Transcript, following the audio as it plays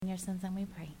your son's name we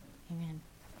pray. Amen.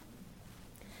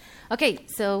 Okay,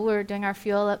 so we're doing our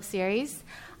Fuel Up series.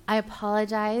 I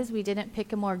apologize. We didn't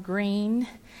pick a more green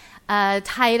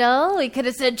title. We could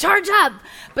have said Charge Up,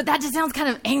 but that just sounds kind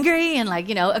of angry and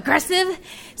aggressive.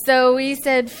 So we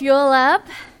said Fuel Up.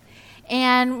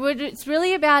 And what it's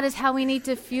really about is how we need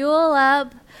to fuel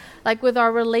up, like with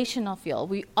our relational fuel.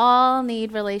 We all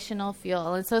need relational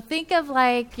fuel. And so think of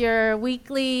like your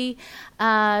weekly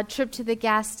trip to the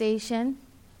gas station,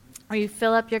 or you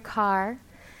fill up your car.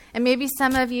 And maybe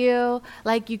some of you,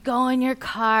 you go in your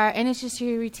car, and it's just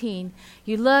your routine.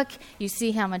 You look, you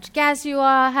see how much gas you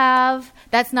all have.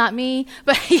 That's not me.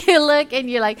 But you look, and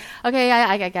you're like, okay,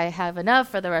 I have enough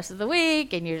for the rest of the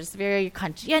week. And you're just very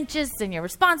conscientious, and you're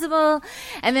responsible.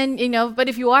 And then, but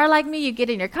if you are like me, you get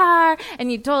in your car, and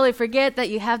you totally forget that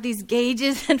you have these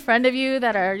gauges in front of you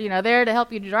that are, there to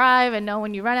help you drive and know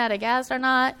when you run out of gas or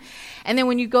not. And then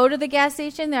when you go to the gas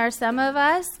station, there are some of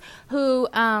us who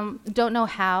don't know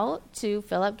how to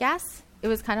fill up gas. It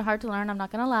was kind of hard to learn, I'm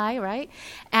not going to lie, right?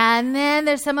 And then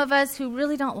there's some of us who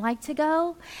really don't like to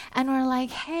go, and we're like,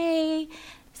 hey,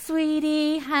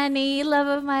 sweetie, honey, love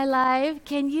of my life,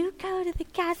 can you go to the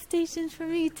gas station for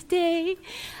me today?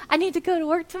 I need to go to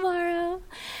work tomorrow.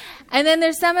 And then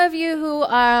there's some of you who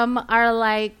are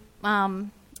like,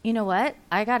 you know what?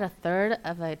 I got a third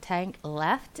of a tank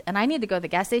left, and I need to go to the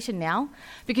gas station now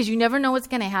because you never know what's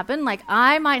going to happen. Like,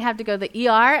 I might have to go to the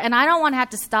ER, and I don't want to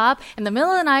have to stop in the middle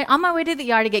of the night on my way to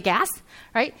the ER to get gas,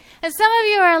 right? And some of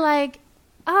you are like,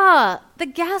 the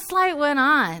gas light went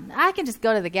on. I can just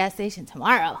go to the gas station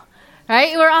tomorrow,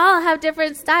 right? We all have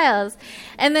different styles.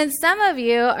 And then some of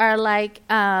you are like,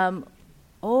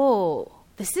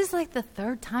 this is like the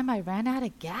third time I ran out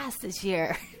of gas this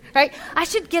year, right? I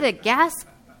should get a gas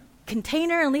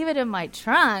container and leave it in my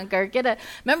trunk, or get a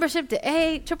membership to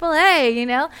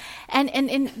AAA,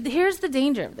 And here's the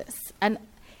danger of this. And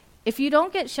if you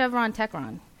don't get Chevron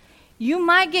Techron, you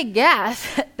might get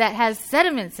gas that has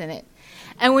sediments in it.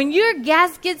 And when your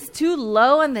gas gets too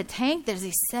low in the tank, there's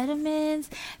these sediments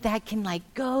that can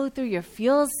go through your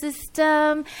fuel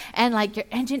system and your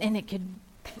engine, and it could,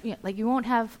 you won't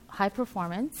have high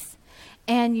performance,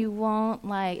 and you won't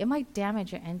it might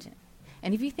damage your engine.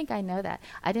 And if you think I know that,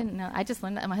 I didn't know. I just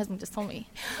learned that, and my husband just told me.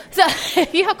 So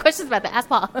if you have questions about that, ask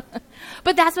Paul.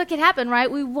 But that's what could happen,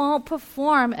 right? We won't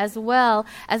perform as well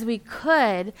as we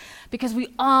could because we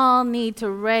all need to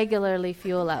regularly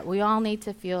fuel up. We all need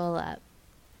to fuel up.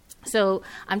 So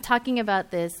I'm talking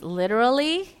about this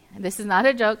literally. This is not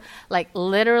a joke.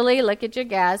 Literally look at your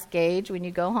gas gauge when you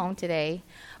go home today.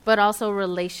 But also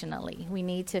relationally. We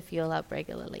need to fuel up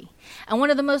regularly. And one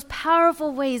of the most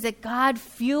powerful ways that God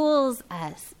fuels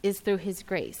us is through his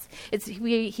grace.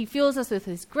 He fuels us with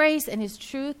his grace and his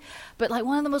truth. But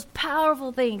one of the most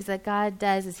powerful things that God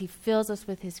does is he fills us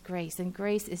with his grace. And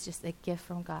grace is just a gift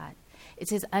from God. It's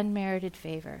his unmerited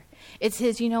favor. It's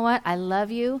his, you know what? I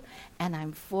love you, and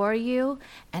I'm for you,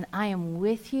 and I am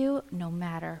with you no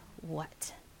matter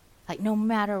what. No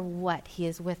matter what, he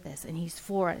is with us, and he's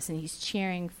for us, and he's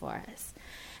cheering for us.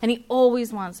 And he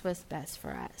always wants what's best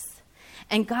for us.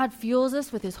 And God fuels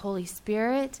us with his Holy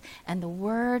Spirit and the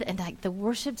word, and the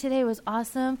worship today was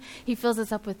awesome. He fills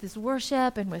us up with his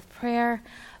worship and with prayer,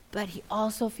 but he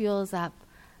also fuels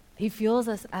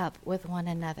us up with one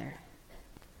another.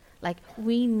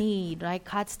 We need, right?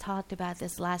 God's talked about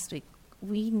this last week.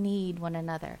 We need one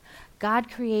another.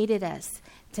 God created us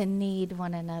to need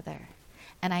one another.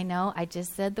 And I know I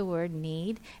just said the word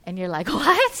need, and you're like,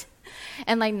 what?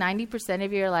 And 90%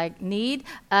 of you are like, need?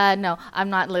 No, I'm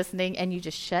not listening. And you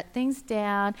just shut things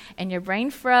down, and your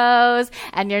brain froze,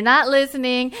 and you're not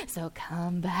listening. So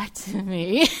come back to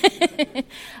me.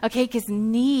 Okay, because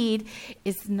need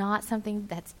is not something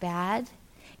that's bad.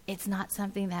 It's not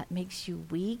something that makes you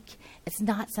weak. It's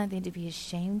not something to be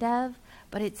ashamed of.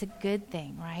 But it's a good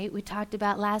thing, right? We talked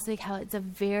about last week how it's a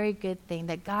very good thing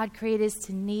that God created us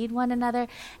to need one another,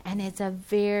 and it's a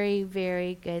very,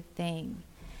 very good thing.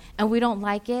 And we don't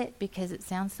like it because it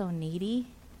sounds so needy,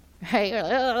 right?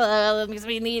 Or it makes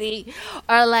me needy.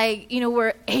 Or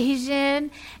we're Asian,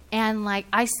 and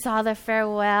I saw the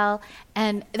farewell,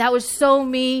 and that was so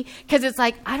me, because it's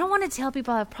I don't want to tell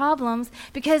people I have problems,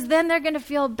 because then they're going to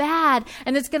feel bad,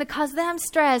 and it's going to cause them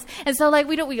stress. And so all right,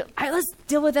 let's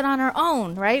deal with it on our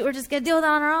own, right? We're just going to deal with it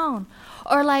on our own.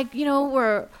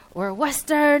 Or we're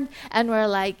Western, and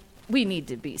we're we need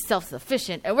to be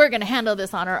self-sufficient, and we're going to handle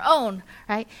this on our own,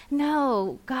 right?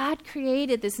 No, God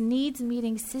created this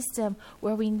needs-meeting system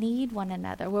where we need one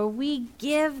another, where we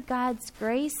give God's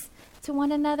grace to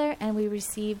one another, and we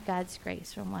receive God's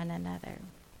grace from one another.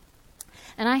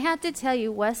 And I have to tell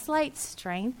you, Westlight's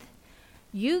strength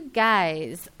You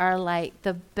guys are like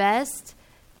the best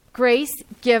grace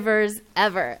givers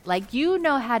ever. Like, you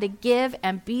know how to give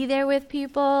and be there with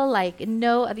people. Like, you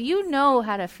know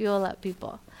how to fuel up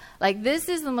people. Like, this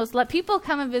is the most, people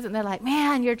come and visit and they're like,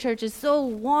 man, your church is so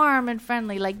warm and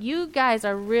friendly. Like, you guys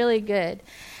are really good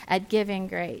at giving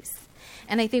grace.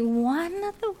 And I think one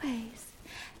of the ways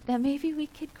that maybe we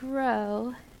could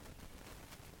grow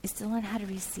is to learn how to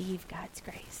receive God's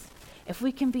grace. If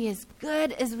we can be as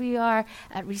good as we are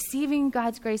at receiving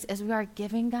God's grace as we are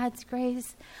giving God's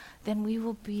grace, then we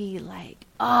will be like,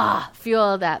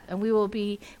 fueled up. And we will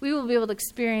be able to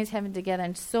experience heaven together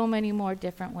in so many more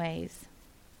different ways.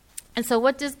 And so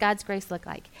what does God's grace look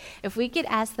like? If we could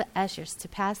ask the ushers to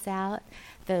pass out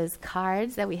those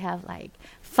cards that we have like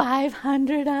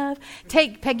 500 of,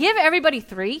 give everybody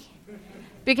 3.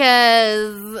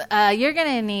 Because you're going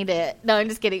to need it. No, I'm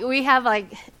just kidding. We have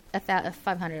like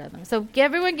 500 of them. So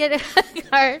everyone get a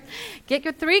card. Get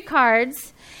your 3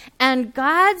 cards. And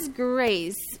God's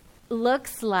grace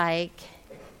looks like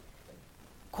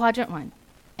quadrant 1.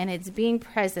 And it's being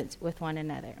present with one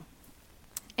another.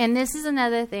 And this is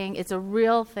another thing. It's a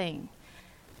real thing.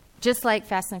 Just like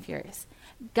Fast and Furious.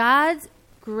 God's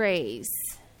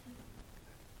grace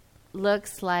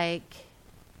looks like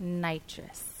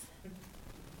nitrous.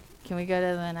 Can we go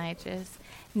to the nitrous?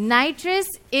 Nitrous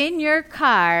in your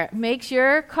car makes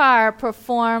your car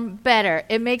perform better.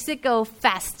 It makes it go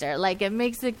faster. Like, it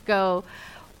makes it go,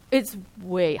 it's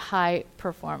way high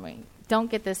performing.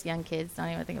 Don't get this, young kids. Don't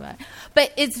even think about it.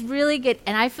 But it's really good.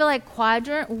 And I feel like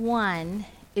quadrant 1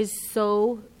 is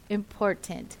so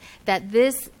important. That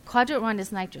this quadrant 1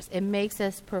 is nitrous. It makes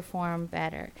us perform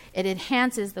better. It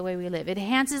enhances the way we live. It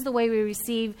enhances the way we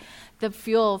receive the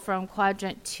fuel from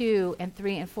quadrant 2 and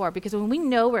 3 and 4. Because when we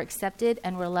know we're accepted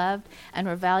and we're loved and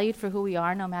we're valued for who we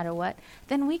are no matter what,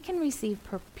 then we can receive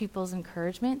people's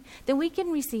encouragement. Then we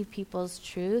can receive people's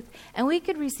truth. And we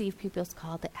could receive people's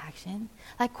call to action.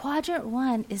 Like, quadrant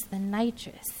 1 is the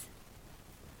nitrous.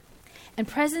 And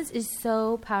presence is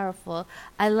so powerful.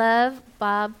 I love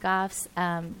Bob Goff's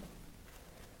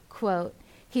quote.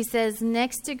 He says,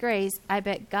 next to grace, I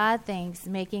bet God thinks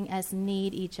making us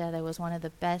need each other was one of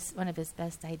his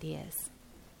best ideas.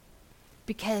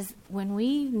 Because when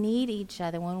we need each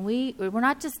other, we're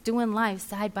not just doing life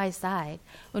side by side.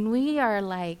 When we are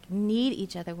need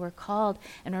each other, we're called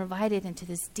and we're invited into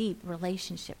this deep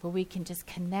relationship where we can just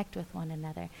connect with one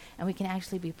another and we can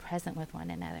actually be present with one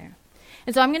another.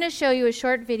 And so I'm going to show you a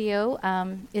short video.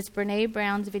 It's Brene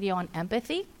Brown's video on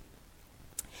empathy.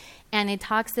 And it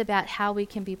talks about how we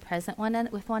can be present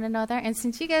with one another. And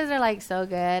since you guys are so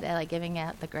good at giving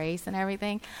out the grace and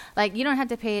everything, you don't have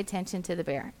to pay attention to the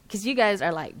bear. Because you guys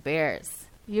are like bears.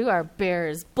 You are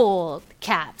bears, bull,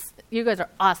 caps. You guys are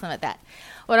awesome at that.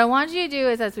 What I want you to do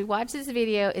is, as we watch this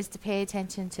video, is to pay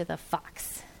attention to the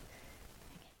fox.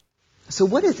 So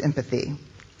what is empathy?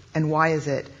 And why is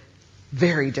it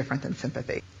very different than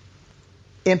sympathy?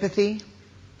 Empathy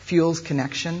fuels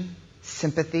connection.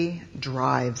 Sympathy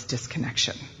drives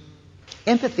disconnection.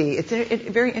 Empathy, it's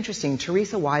very interesting.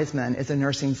 Teresa Wiseman is a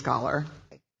nursing scholar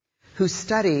who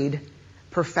studied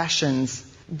professions,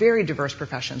 very diverse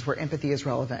professions where empathy is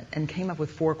relevant, and came up with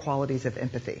 4 qualities of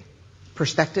empathy.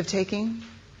 Perspective taking,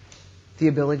 the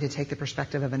ability to take the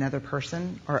perspective of another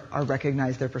person or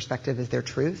recognize their perspective as their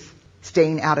truth.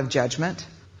 Staying out of judgment,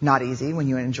 not easy when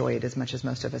you enjoy it as much as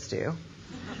most of us do.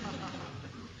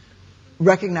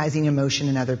 Recognizing emotion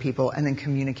in other people and then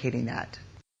communicating that.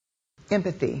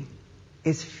 Empathy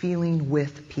is feeling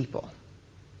with people.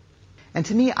 And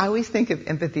to me, I always think of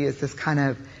empathy as this kind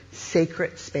of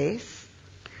sacred space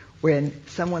when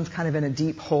someone's kind of in a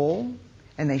deep hole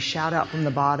and they shout out from the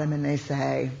bottom and they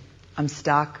say, I'm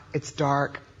stuck, it's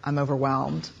dark, I'm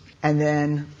overwhelmed. And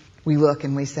then we look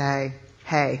and we say,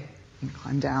 hey, you can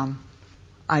climb down.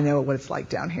 I know what it's like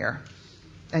down here,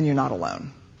 and you're not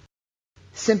alone.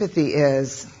 Sympathy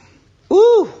is,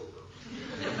 ooh,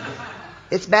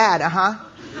 it's bad,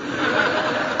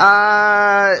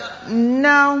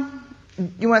 no.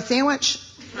 You want a sandwich?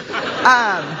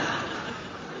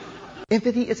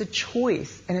 Empathy is a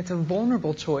choice, and it's a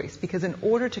vulnerable choice, because in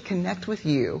order to connect with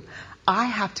you, I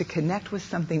have to connect with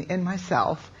something in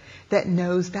myself that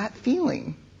knows that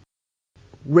feeling.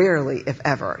 Rarely, if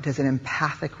ever, does an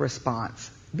empathic response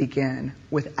begin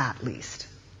with at least.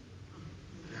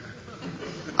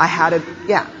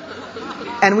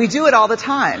 And we do it all the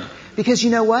time. Because you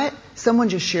know what? Someone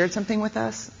just shared something with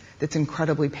us that's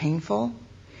incredibly painful,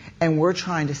 and we're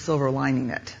trying to silver lining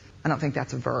it. I don't think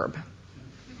that's a verb,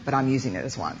 but I'm using it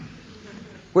as one.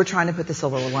 We're trying to put the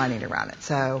silver lining around it.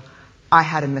 So, I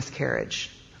had a miscarriage.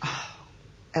 Oh,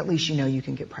 at least you know you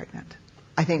can get pregnant.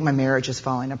 I think my marriage is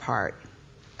falling apart.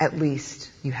 At least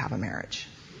you have a marriage.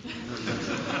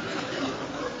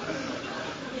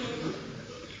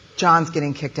 John's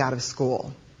getting kicked out of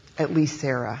school. At least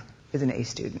Sarah is an A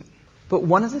student. But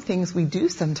one of the things we do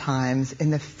sometimes in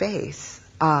the face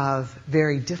of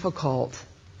very difficult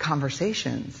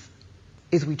conversations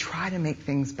is we try to make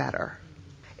things better.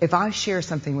 If I share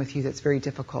something with you that's very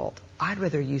difficult, I'd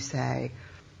rather you say,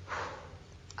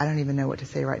 I don't even know what to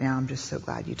say right now. I'm just so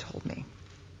glad you told me.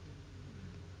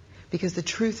 Because the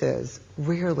truth is,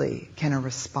 rarely can a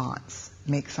response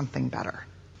make something better.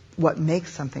 What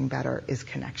makes something better is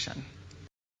connection.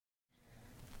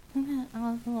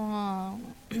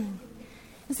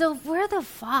 So we're the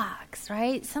fox,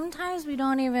 right? Sometimes we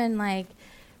don't even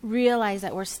realize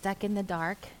that we're stuck in the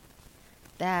dark,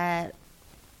 that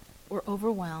we're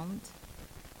overwhelmed.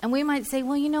 And we might say,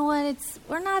 well, you know what?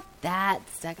 We're not that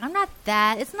stuck.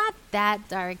 It's not that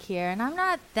dark here, and I'm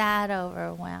not that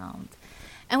overwhelmed.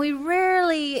 And we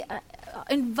rarely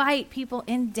invite people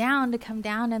down to come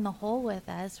down in the hole with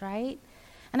us, right?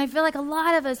 And I feel like a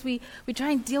lot of us, we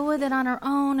try and deal with it on our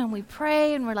own, and we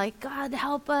pray, and we're like, God,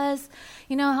 help us.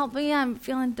 Help me. I'm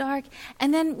feeling dark.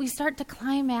 And then we start to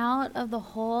climb out of the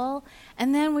hole,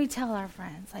 and then we tell our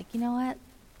friends, you know what?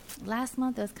 Last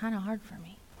month it was kind of hard for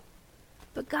me.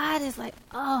 But God is like,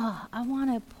 oh, I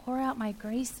want to pour out my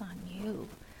grace on you.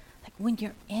 When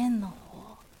you're in the hole.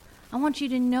 I want you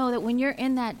to know that when you're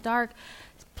in that dark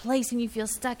place and you feel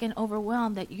stuck and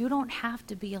overwhelmed, that you don't have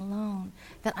to be alone,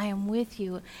 that I am with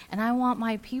you. And I want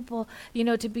my people,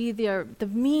 to be the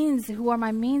means, who are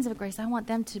my means of grace. I want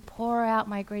them to pour out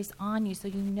my grace on you so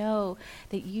you know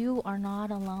that you are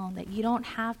not alone, that you don't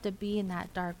have to be in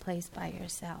that dark place by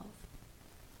yourself.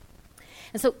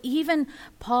 And so even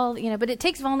Paul, but it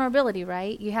takes vulnerability,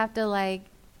 right? You have to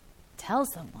tell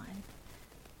someone.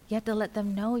 You have to let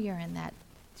them know you're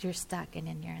stuck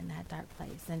and you're in that dark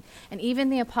place. And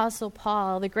even the Apostle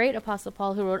Paul, the great Apostle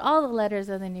Paul, who wrote all the letters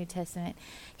of the New Testament,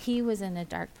 he was in a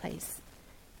dark place.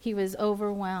 He was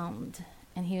overwhelmed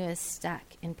and he was stuck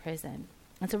in prison.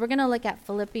 And so we're going to look at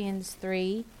Philippians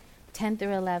 3:10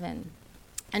 through 11.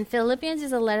 And Philippians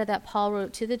is a letter that Paul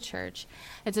wrote to the church.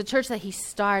 It's a church that he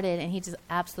started and he just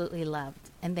absolutely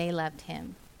loved, and they loved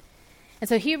him. And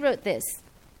so he wrote this.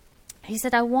 He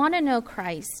said, I want to know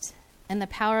Christ and the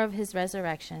power of his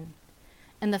resurrection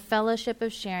and the fellowship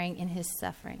of sharing in his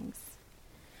sufferings.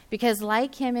 Because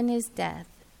like him in his death,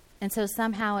 and so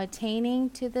somehow attaining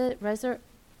to the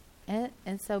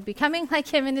becoming like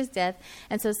him in his death,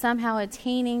 and so somehow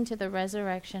attaining to the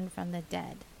resurrection from the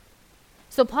dead.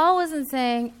 So Paul wasn't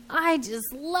saying, I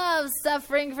just love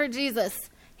suffering for Jesus.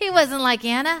 He wasn't like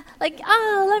Anna, let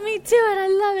me do it, I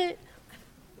love it.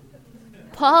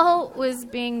 Paul was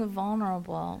being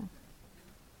vulnerable,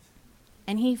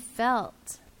 and he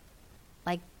felt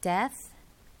like death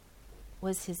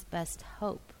was his best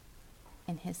hope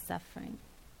in his suffering.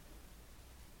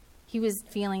 He was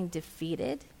feeling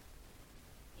defeated.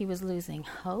 He was losing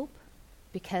hope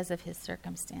because of his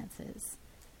circumstances.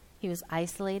 He was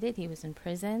isolated. He was in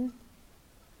prison.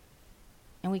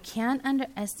 And we can't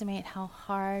underestimate how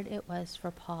hard it was for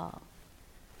Paul,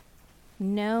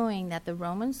 knowing that the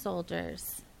Roman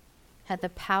soldiers had the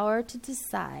power to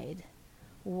decide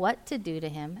what to do to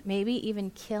him, maybe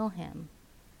even kill him,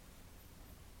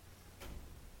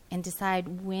 and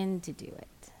decide when to do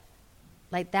it.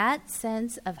 That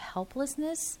sense of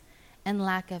helplessness and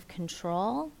lack of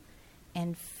control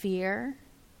and fear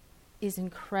is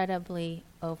incredibly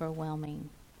overwhelming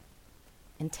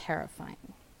and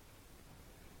terrifying.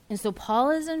 And so Paul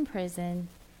is in prison,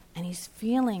 and he's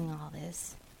feeling all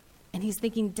this, and he's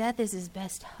thinking death is his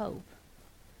best hope.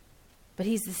 But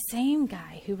he's the same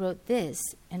guy who wrote this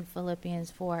in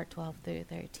Philippians 4:12 through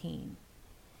 13.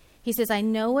 He says, I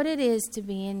know what it is to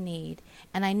be in need,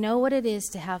 and I know what it is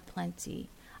to have plenty.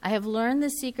 I have learned the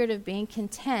secret of being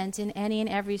content in any and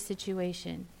every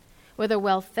situation, whether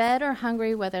well-fed or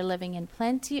hungry, whether living in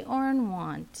plenty or in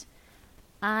want.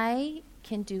 I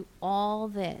can do all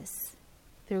this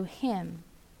through him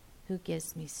who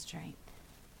gives me strength.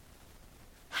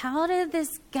 How did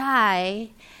this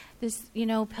guy, this,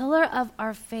 pillar of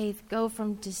our faith, go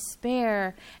from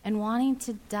despair and wanting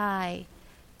to die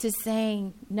to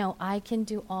saying, no, I can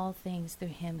do all things through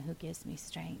him who gives me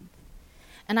strength?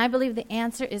 And I believe the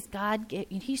answer is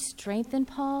he strengthened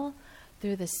Paul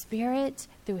through the Spirit,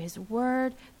 through his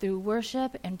word, through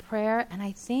worship and prayer. And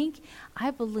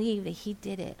I believe that he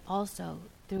did it also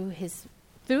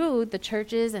through the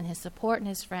churches and his support and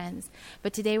his friends.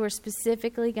 But today we're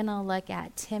specifically going to look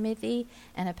at Timothy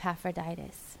and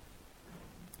Epaphroditus.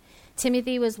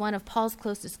 Timothy was one of Paul's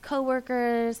closest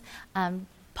co-workers.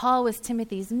 Paul was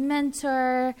Timothy's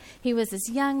mentor. He was this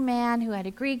young man who had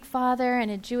a Greek father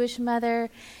and a Jewish mother.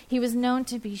 He was known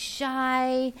to be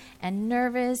shy and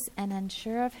nervous and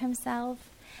unsure of himself.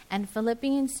 And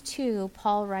Philippians 2,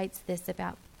 Paul writes this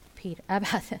about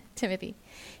Timothy.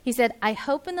 He said, I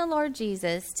hope in the Lord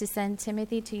Jesus to send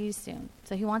Timothy to you soon.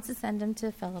 So he wants to send him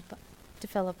to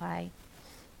Philippi.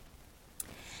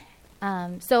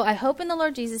 So I hope in the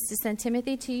Lord Jesus to send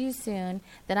Timothy to you soon,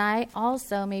 that I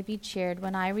also may be cheered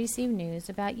when I receive news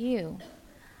about you.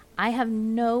 I have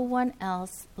no one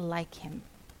else like him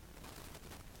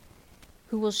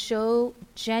who will show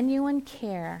genuine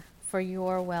care for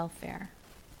your welfare.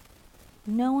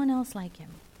 No one else like him.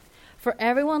 For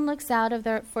everyone looks out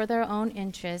for their own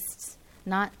interests,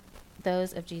 not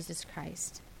those of Jesus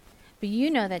Christ. But you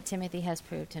know that Timothy has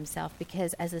proved himself,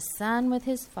 because as a son with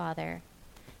his father,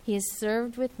 he has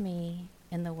served with me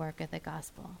in the work of the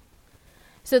gospel.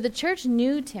 So the church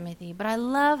knew Timothy, but I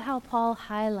love how Paul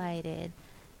highlighted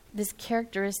this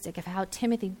characteristic of how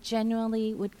Timothy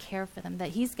genuinely would care for them, that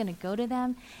he's going to go to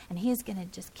them and he's going to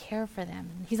just care for them.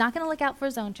 He's not going to look out for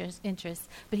his own interests,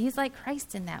 but he's like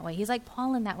Christ in that way. He's like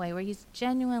Paul in that way, where he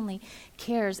genuinely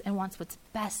cares and wants what's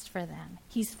best for them.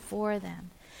 He's for them.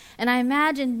 And I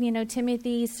imagine,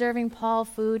 Timothy serving Paul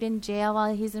food in jail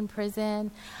while he's in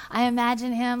prison. I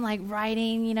imagine him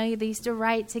writing, they used to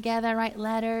write together, write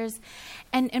letters.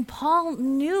 And Paul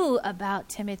knew about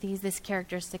this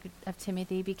characteristic of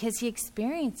Timothy, because he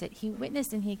experienced it. He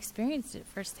witnessed and he experienced it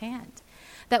firsthand.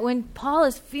 That when Paul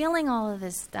is feeling all of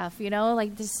this stuff,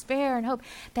 like despair and hope,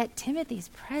 that Timothy's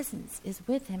presence is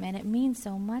with him, and it means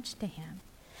so much to him.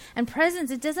 And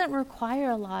presence, it doesn't require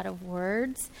a lot of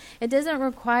words. It doesn't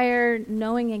require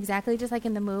knowing exactly, just like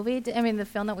in the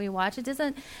film that we watch. It's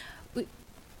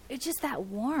just that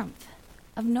warmth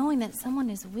of knowing that someone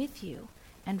is with you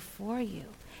and for you.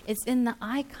 It's in the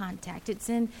eye contact. It's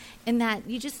in that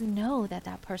you just know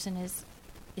that person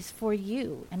is for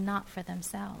you and not for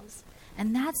themselves.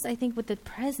 And that's, I think, what the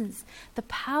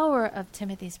power of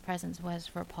Timothy's presence was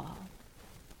for Paul.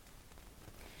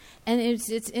 And it's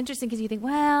interesting, because you think,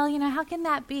 well, how can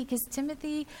that be? Because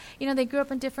Timothy, they grew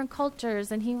up in different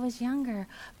cultures and he was younger.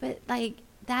 But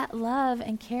that love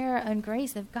and care and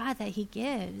grace of God that he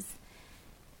gives,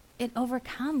 it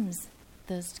overcomes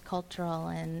those cultural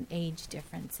and age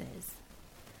differences.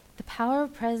 The power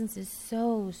of presence is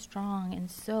so strong,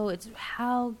 and so it's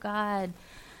how God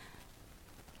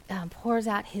pours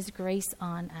out his grace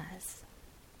on us.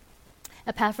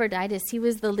 Epaphroditus, he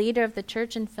was the leader of the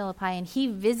church in Philippi, and he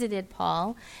visited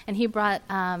Paul, and he brought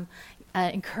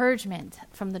encouragement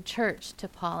from the church to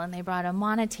Paul, and they brought a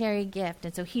monetary gift.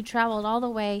 And so he traveled all the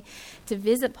way to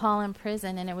visit Paul in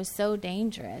prison, and it was so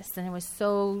dangerous, and it was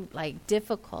so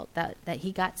difficult that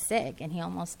he got sick, and he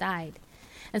almost died.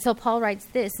 And so Paul writes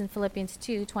this in Philippians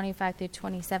 2:25 through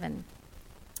 27.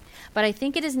 But I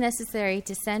think it is necessary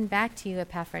to send back to you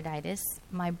Epaphroditus,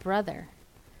 my brother,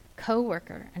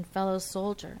 co-worker and fellow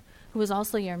soldier, who was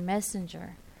also your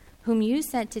messenger, whom you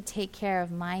sent to take care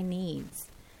of my needs.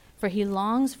 For he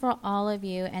longs for all of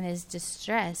you and is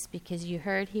distressed because you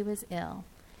heard he was ill.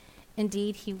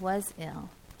 Indeed, he was ill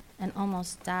and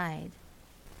almost died.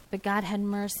 But God had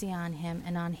mercy on him,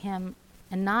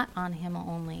 and not on him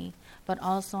only, but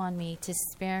also on me, to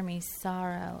spare me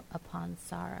sorrow upon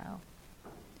sorrow.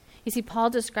 You see, Paul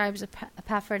describes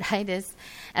Epaphroditus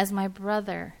as my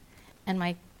brother and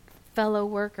my fellow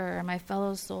worker and my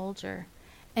fellow soldier.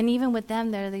 And even with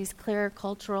them, there are these clear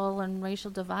cultural and racial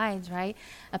divides, right?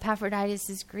 Epaphroditus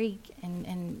is Greek,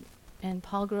 and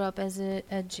Paul grew up as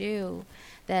a Jew,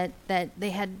 that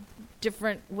they had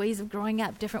different ways of growing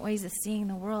up, different ways of seeing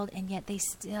the world, and yet they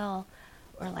still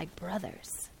were like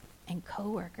brothers and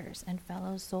co-workers and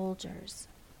fellow soldiers.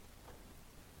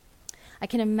 I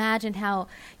can imagine how,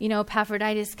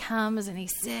 Epaphroditus comes and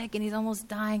he's sick and he's almost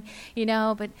dying,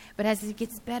 but as he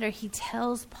gets better, he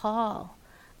tells Paul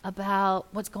about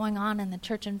what's going on in the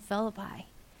church in Philippi.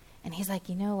 And he's like,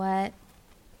 you know what?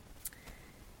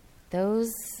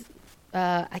 Those,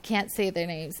 I can't say their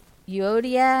names,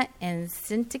 Euodia and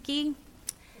Syntyche,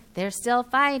 they're still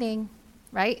fighting,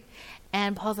 right?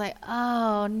 And Paul's like,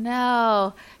 oh,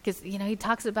 no. Because, he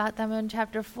talks about them in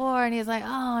chapter 4, and he's like,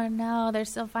 oh, no, they're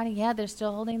still fighting. Yeah, they're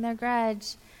still holding their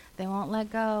grudge. They won't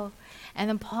let go. And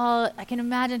then Paul, I can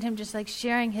imagine him just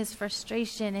sharing his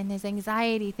frustration and his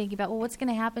anxiety, thinking about, well, what's going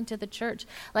to happen to the church?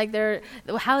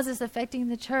 How is this affecting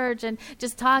the church? And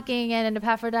just talking, and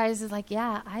Epaphroditus is like,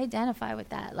 yeah, I identify with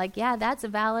that. Yeah, that's a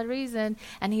valid reason.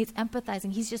 And he's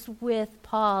empathizing. He's just with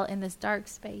Paul in this dark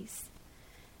space.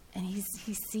 And he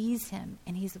sees him,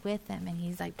 and he's with him, and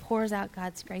he's pours out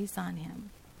God's grace on him.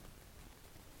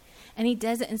 And he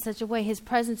does it in such a way, his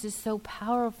presence is so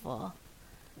powerful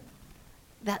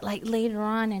that like later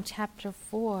on in chapter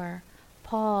 4,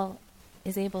 Paul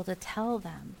is able to tell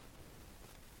them,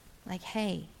 like,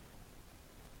 hey,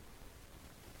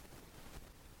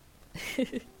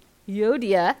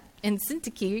 Euodia and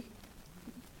Syntyche,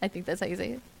 I think that's how you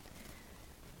say it,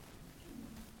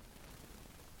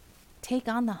 take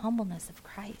on the humbleness of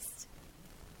Christ,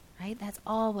 right? That's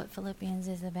all what Philippians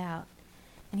is about.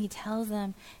 And he tells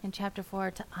them in chapter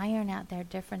 4 to iron out their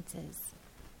differences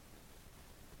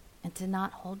and to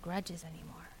not hold grudges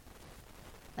anymore.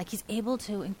 Like he's able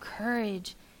to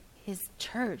encourage his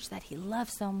church that he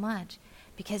loves so much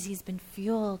because he's been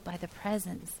fueled by the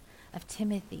presence of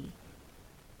Timothy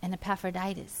and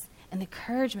Epaphroditus and the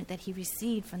encouragement that he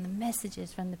received from the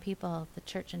messages from the people of the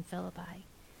church in Philippi.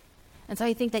 And so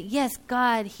I think that, yes,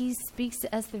 God, he speaks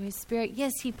to us through his Spirit.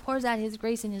 Yes, he pours out his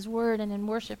grace in his word and in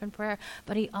worship and prayer,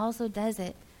 but he also does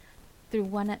it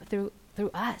through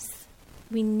us.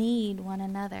 We need one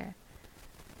another.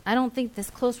 I don't think this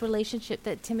close relationship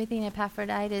that Timothy and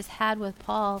Epaphroditus had with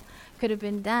Paul could have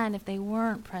been done if they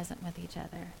weren't present with each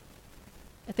other,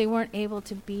 if they weren't able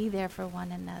to be there for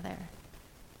one another.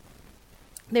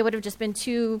 They would have just been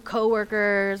two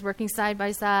co-workers working side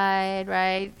by side,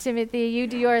 right? Timothy, you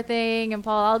do your thing, and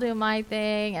Paul, I'll do my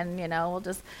thing, and, we'll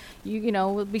just,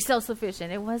 we'll be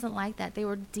self-sufficient. It wasn't like that. They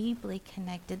were deeply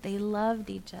connected. They loved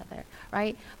each other,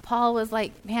 right? Paul was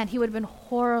like, man, he would have been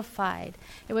horrified.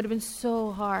 It would have been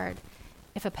so hard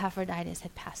if Epaphroditus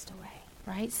had passed away,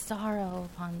 right? Sorrow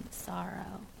upon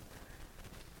sorrow.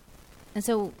 And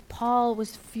so Paul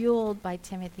was fueled by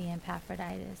Timothy and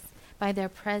Epaphroditus, by their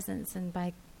presence and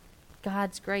by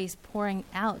God's grace pouring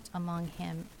out among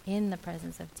him in the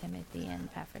presence of Timothy and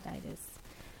Epaphroditus.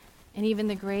 And even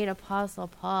the great apostle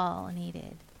Paul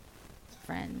needed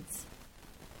friends.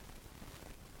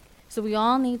 So we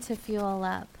all need to fuel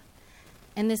up.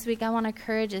 And this week I want to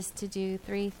encourage us to do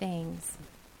 3 things.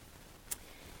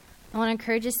 I want to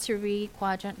encourage us to read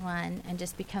Quadrant 1 and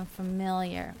just become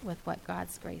familiar with what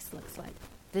God's grace looks like.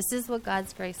 This is what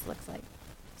God's grace looks like.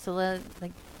 So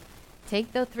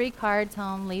take the 3 cards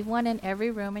home, leave one in every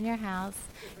room in your house,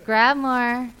 grab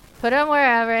more, put them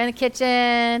wherever, in the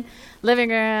kitchen, living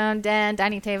room, den,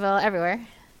 dining table, everywhere,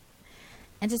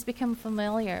 and just become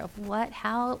familiar of what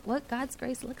God's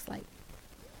grace looks like.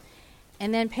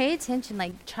 And then pay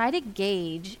attention, try to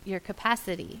gauge your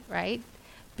capacity, right?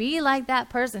 Be like that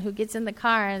person who gets in the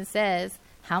car and says,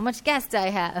 how much gas do I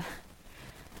have?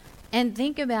 And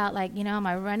think about, am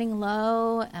I running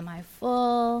low? Am I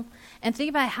full? And think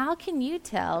about, how can you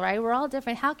tell, right? We're all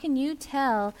different. How can you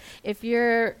tell if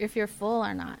you're full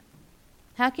or not?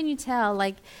 How can you tell,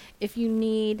 if you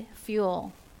need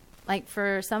fuel?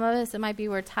 For some of us, it might be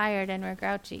we're tired and we're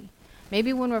grouchy.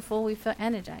 Maybe when we're full, we feel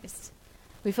energized.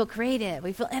 We feel creative.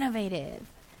 We feel innovative.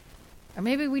 Or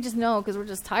maybe we just know because we're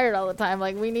just tired all the time,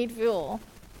 we need fuel.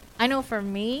 I know for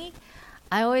me,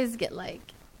 I always get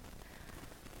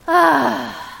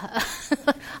I'll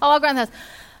walk around the house.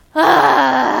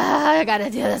 I got to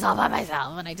do this all by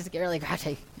myself. And I just get really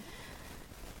grouchy.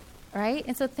 Right?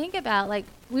 And so think about,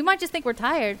 we might just think we're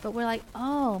tired, but we're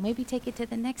oh, maybe take it to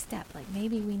the next step.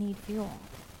 Maybe we need fuel.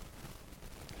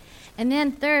 And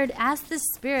then third, ask the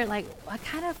Spirit, what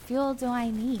kind of fuel do I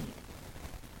need?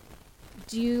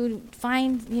 Do you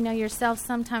find, yourself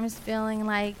sometimes feeling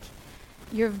like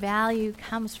your value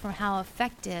comes from how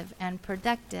effective and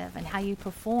productive and how you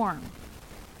perform?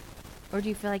 Or do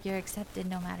you feel like you're accepted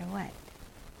no matter what?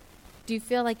 Do you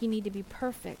feel like you need to be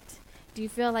perfect? Do you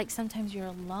feel like sometimes you're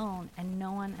alone and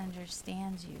no one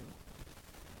understands you?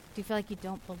 Do you feel like you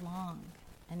don't belong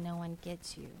and no one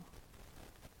gets you?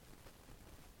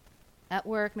 At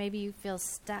work, maybe you feel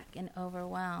stuck and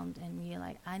overwhelmed and you're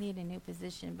I need a new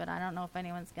position, but I don't know if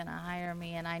anyone's going to hire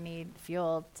me, and I need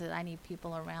I need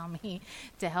people around me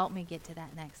to help me get to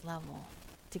that next level,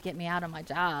 to get me out of my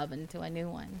job and to a new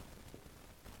one.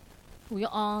 We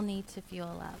all need to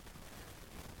fuel up.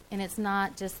 And it's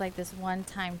not just this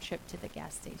one-time trip to the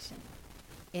gas station.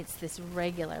 It's this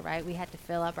regular, right? We have to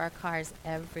fill up our cars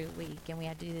every week, and we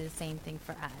have to do the same thing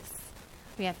for us.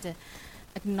 We have to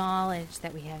acknowledge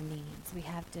that we have needs. We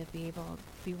have to be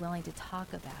willing to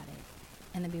talk about it,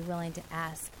 and then be willing to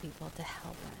ask people to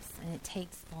help us. And it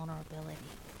takes vulnerability.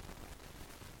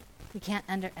 We can't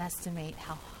underestimate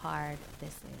how hard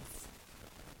this is.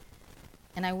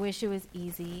 And I wish it was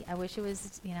easy. I wish it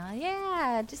was,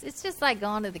 it's just like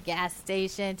going to the gas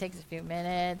station. It takes a few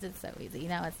minutes. It's so easy.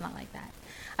 It's not like that.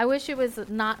 I wish it was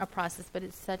not a process, but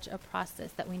it's such a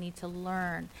process that we need to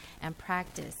learn and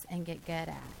practice and get good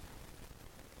at.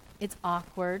 It's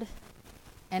awkward.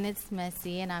 and it's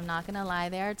messy, and I'm not going to lie.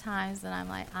 There are times that I'm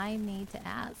like, I need to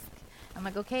ask. I'm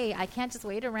like, okay, I can't just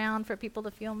wait around for people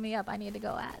to fuel me up. I need to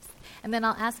go ask. And then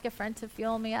I'll ask a friend to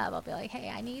fuel me up. I'll be like, hey,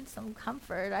 I need some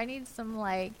comfort. I need some,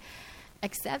 like,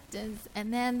 acceptance.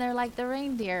 And then they're like the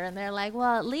reindeer, and they're like,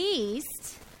 well, at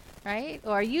least, right?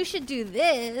 Or you should do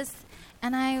this.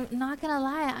 And I'm not going to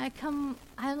lie.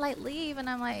 I like leave, and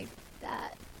I'm like,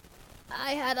 that.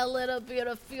 I had a little bit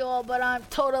of fuel, but I'm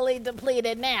totally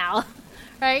depleted now,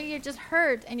 right? You're just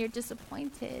hurt and you're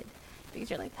disappointed because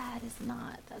you're like,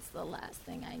 that's the last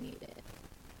thing I needed.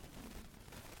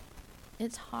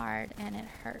 It's hard and it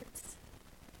hurts.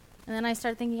 And then I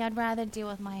start thinking I'd rather deal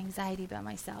with my anxiety by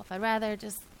myself.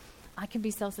 I can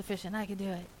be self-sufficient. I can do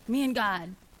it. Me and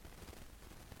God.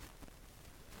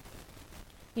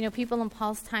 You know, people in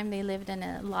Paul's time, they lived in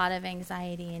a lot of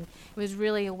anxiety, and it was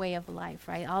really a way of life,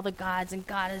 right? All the gods and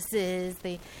goddesses,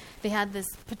 they had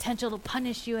this potential to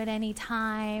punish you at any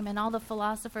time, and all the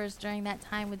philosophers during that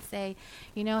time would say,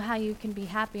 you know how you can be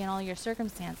happy in all your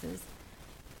circumstances?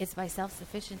 It's by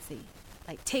self-sufficiency.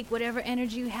 Like, take whatever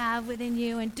energy you have within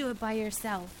you and do it by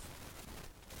yourself.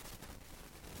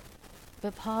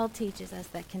 But Paul teaches us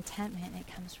that contentment, it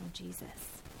comes from Jesus.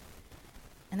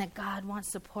 And that God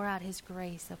wants to pour out his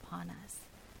grace upon us.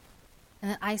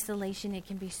 And that isolation, it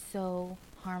can be so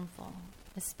harmful,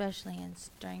 especially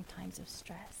during times of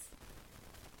stress.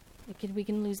 We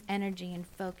can lose energy and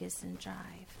focus and drive.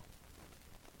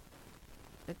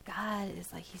 But God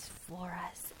is like, he's for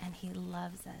us and he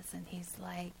loves us. And he's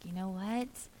like, you know what?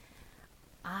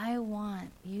 I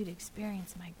want you to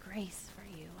experience my grace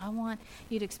for you. I want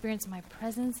you to experience my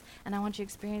presence, and I want you to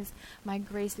experience my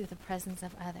grace through the presence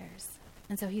of others.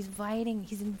 And so he's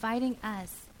inviting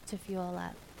us to fuel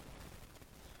up.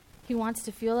 He wants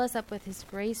to fuel us up with his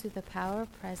grace with the power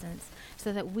of presence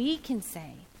so that we can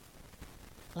say,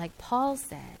 like Paul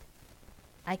said,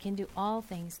 I can do all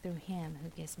things through him who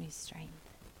gives me strength.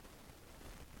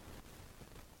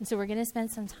 And so we're going to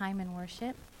spend some time in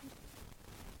worship.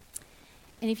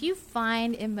 And if you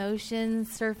find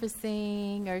emotions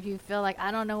surfacing, or if you feel like,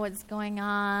 I don't know what's going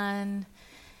on,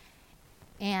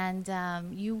 and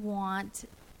you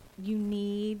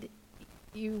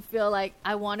feel like,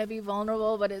 I want to be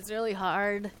vulnerable, but it's really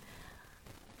hard,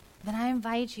 then I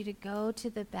invite you to go to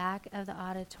the back of the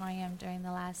auditorium during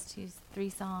the last 3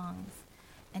 songs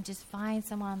and just find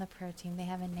someone on the prayer team. They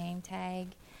have a name tag,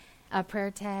 a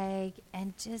prayer tag,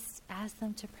 and just ask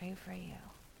them to pray for you.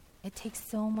 It takes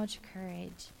so much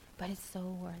courage, but it's so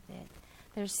worth it.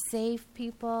 They're safe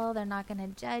people. They're not going to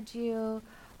judge you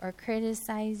or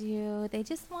criticize you. They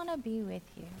just want to be with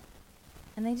you.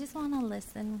 And they just want to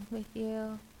listen with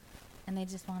you. And they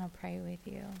just want to pray with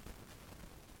you.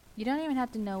 You don't even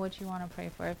have to know what you want to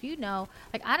pray for. If you know,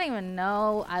 like, I don't even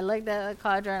know. I looked at the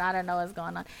quadrant. I don't know what's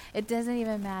going on. It doesn't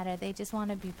even matter. They just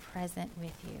want to be present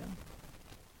with you.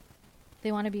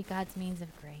 They want to be God's means of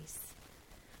grace.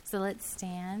 So let's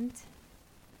stand.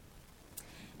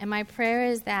 And my prayer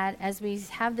is that as we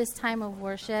have this time of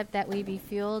worship, that we be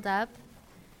fueled up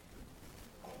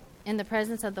in the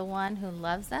presence of the one who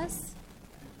loves us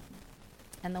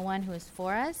and the one who is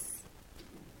for us,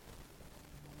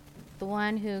 the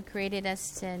one who created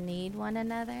us to need one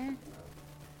another,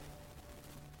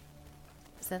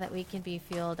 so that we can be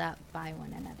fueled up by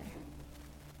one another.